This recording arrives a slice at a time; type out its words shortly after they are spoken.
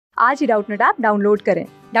आज ही Doubtnut app download करें।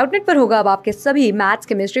 डाउटनट पर होगा अब आपके सभी मैथ्स,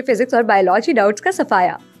 केमिस्ट्री, फिजिक्स और बायोलॉजी डाउट्स का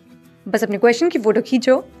सफाया। बस अपने क्वेश्चन की फोटो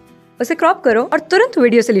खींचो, उसे क्रॉप करो और तुरंत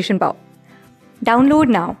वीडियो सॉल्यूशन पाओ। Download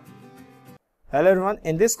now. Hello everyone,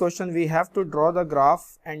 in this question we have to draw the graph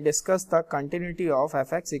and discuss the continuity of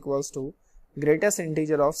fx equals to greatest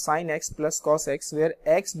integer of sin x plus cos x where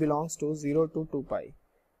x belongs to 0 to 2 pi.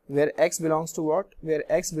 Where x belongs to what? Where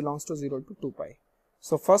x belongs to 0 to 2 pi.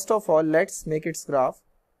 So first of all let's make its graph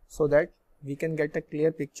so that we can get a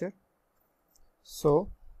clear picture. So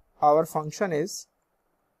our function is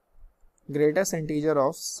greatest integer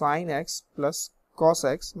of sin x plus cos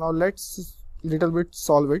x. Now let's little bit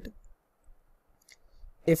solve it.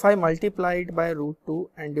 If I multiply it by root 2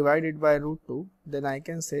 and divide it by root 2, then I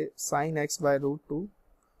can say sin x by root 2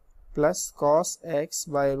 plus cos x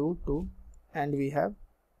by root 2, and we have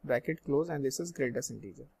bracket close, and this is greatest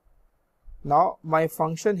integer. Now my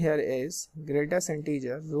function here is greatest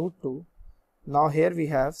integer root 2. Now here we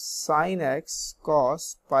have sin x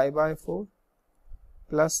cos pi by 4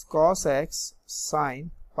 plus cos x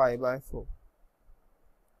sin pi by 4.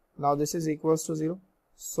 Now this is equals to 0.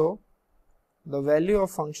 So the value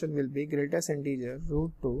of function will be greatest integer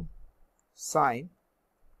root 2 sin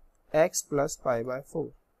x plus pi by 4.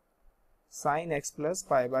 Sin x plus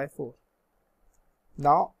pi by 4.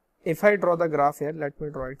 Now if I draw the graph here, let me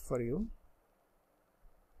draw it for you.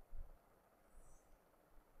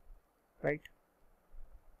 Right.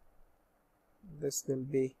 This will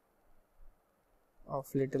be of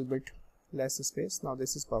little bit less space. Now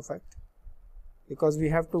this is perfect because we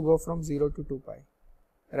have to go from 0 to 2 pi.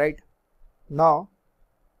 Right. Now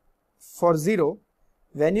for 0,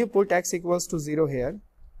 when you put x equals to 0 here,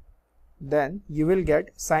 then you will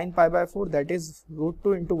get sin pi by 4, that is root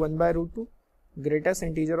 2 into 1 by root 2. Greatest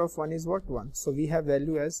integer of 1 is what? 1. So we have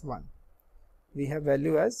value as 1. We have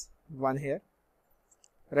value as 1 here.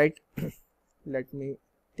 Right. Let me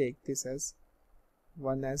take this as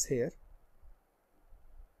 1 as here.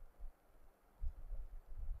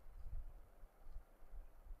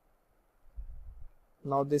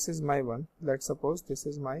 Now this is my 1. Let's suppose this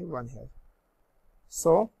is my 1 here.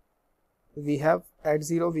 So we have at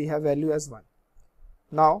 0 we have value as 1.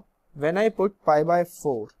 Now when I put pi by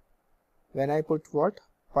 4, when I put what?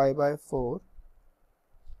 Pi by 4.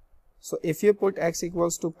 So if you put x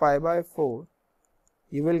equals to pi by 4,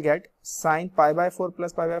 you will get sin pi by 4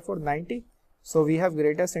 plus pi by 4, 90. So we have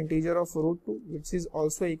greatest integer of root 2, which is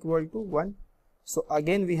also equal to 1. So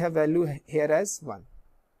again we have value here as 1.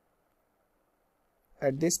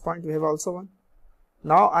 At this point we have also 1.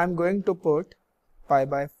 Now I am going to put pi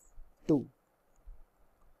by 2.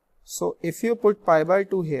 So if you put pi by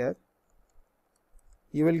 2 here,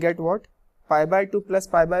 you will get what? Pi by 2 plus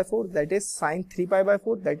pi by 4, that is sin 3 pi by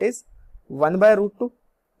 4, that is 1 by root 2,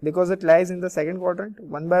 because it lies in the second quadrant.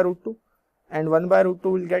 1 by root 2 and 1 by root 2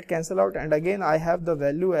 will get cancelled out, and again I have the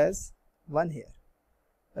value as 1 here.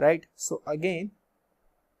 Right. So again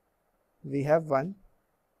we have 1.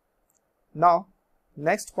 Now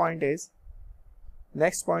next point is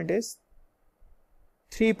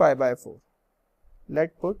 3 pi by 4.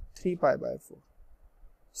 Let's put 3 pi by 4.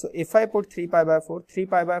 So if I put 3 pi by 4, 3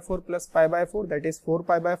 pi by 4 plus pi by 4, that is 4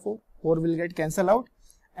 pi by 4. 4 will get cancelled out,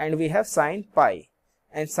 and we have sin pi.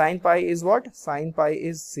 And sin pi is what? Sin pi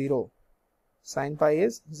is 0. Sin pi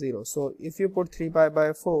is 0. So if you put 3 pi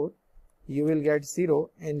by 4, you will get 0,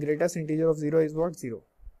 and greatest integer of 0 is what? 0.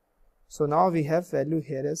 So now we have value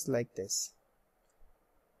here is like this.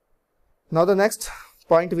 Now the next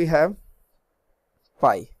point we have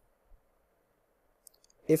pi.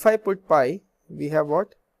 If I put pi, we have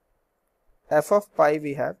what? F of pi,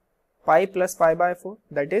 we have pi plus pi by 4,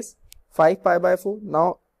 that is 5 pi by 4.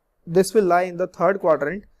 Now this will lie in the third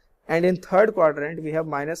quadrant, and in third quadrant we have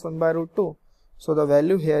minus 1 by root 2. So the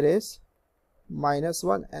value here is minus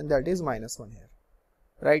 1, and that is minus 1 here.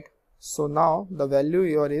 Right. So now the value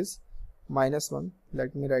here is minus 1.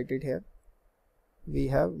 Let me write it here. We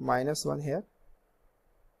have minus 1 here.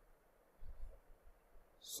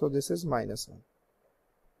 So this is minus 1.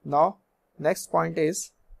 Now next point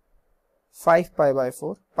is 5 pi by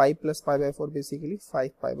 4. Pi plus pi by 4, basically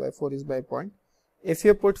 5 pi by 4 is my point. If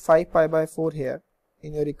you put 5 pi by 4 here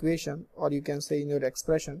in your equation, or you can say in your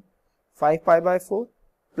expression, 5 pi by 4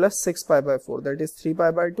 plus 6 pi by 4, that is 3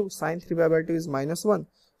 pi by 2. Sin 3 pi by 2 is minus 1.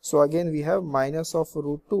 So again we have minus of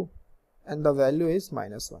root 2, and the value is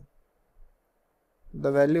minus 1.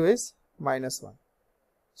 The value is minus 1.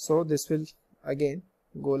 So this will again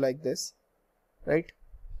go like this. Right.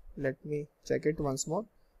 Let me check it once more.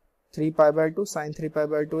 3 pi by 2 sin 3 pi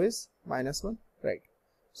by 2 is minus 1. Right.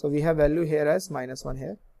 So we have value here as minus 1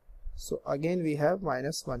 here. So again we have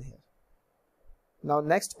minus 1 here. Now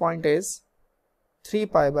next point is 3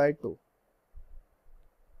 pi by 2.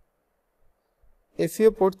 If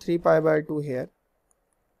you put 3 pi by 2 here,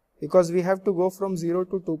 because we have to go from 0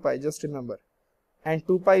 to 2 pi, just remember, and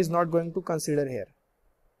 2 pi is not going to consider here,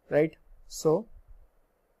 right? So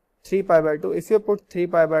 3 pi by 2, if you put 3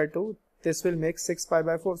 pi by 2, this will make 6 pi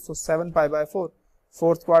by 4, so 7 pi by 4.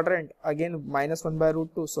 Fourth quadrant, again minus 1 by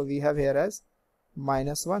root 2, so we have here as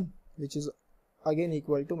minus 1, which is again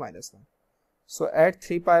equal to minus 1. So at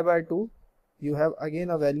 3 pi by 2, you have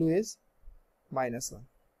again a value is minus 1,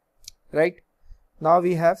 right? Now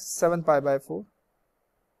we have 7 pi by 4.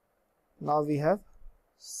 Now we have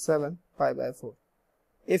 7 pi by 4.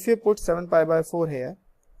 If you put 7 pi by 4 here,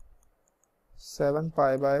 7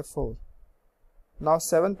 pi by 4. Now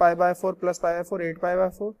 7 pi by 4 plus pi by 4, 8 pi by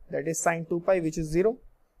 4, that is sine 2 pi, which is 0.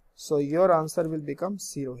 So your answer will become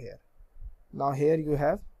 0 here. Now here you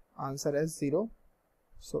have answer as 0.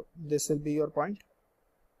 So this will be your point.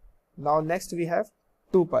 Now next we have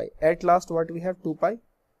 2 pi. At last what we have? 2 pi.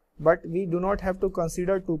 But we do not have to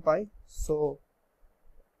consider 2 pi. So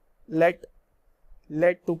let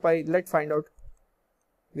 2 pi, let find out.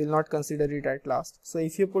 We'll not consider it at last. So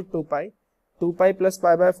if you put 2 pi plus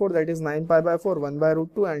pi by 4, that is 9 pi by 4, 1 by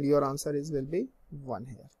root 2, and your answer is will be 1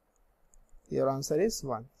 here. Your answer is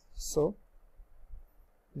 1. So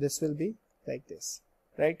this will be like this,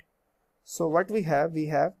 right? So what we have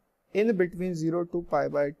in between 0 to pi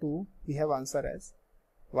by 2, we have answer as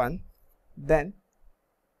 1. Then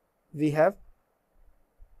we have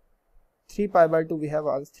 3 pi by 2, we have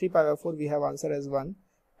 3 pi by 4, we have answer as 1.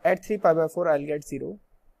 At 3 pi by 4, I'll get 0.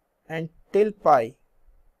 And till pi,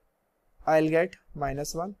 I'll get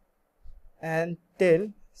minus 1. And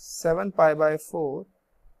till 7 pi by 4,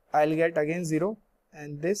 I'll get again 0.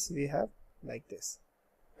 And this we have like this,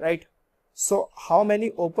 right? So how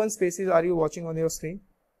many open spaces are you watching on your screen?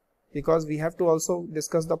 Because we have to also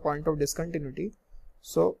discuss the point of discontinuity.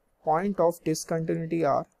 So point of discontinuity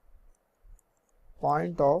are,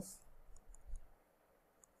 what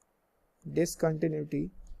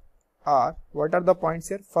are the points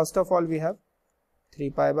here? First of all, we have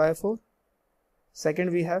 3 pi by 4.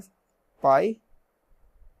 Second, we have pi.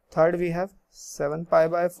 Third, we have 7 pi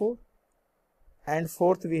by 4. And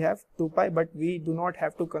fourth, we have 2 pi, but we do not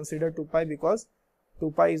have to consider 2 pi because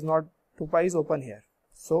 2 pi is open here.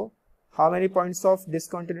 So how many points of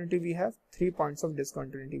discontinuity we have? 3 points of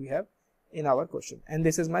discontinuity we have in our question. And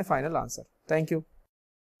this is my final answer. Thank you.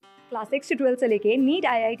 Class 6 से 12 से लेके NEET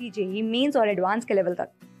IIT JEE mains और advance के level तक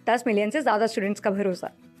 10 million से ज़्यादा students का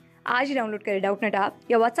भरोसा। आज ही डाउनलोड करें डाउटनेट ऐप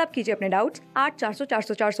या व्हाट्सएप कीजिए अपने डाउट्स 8400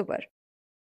 400 400 पर।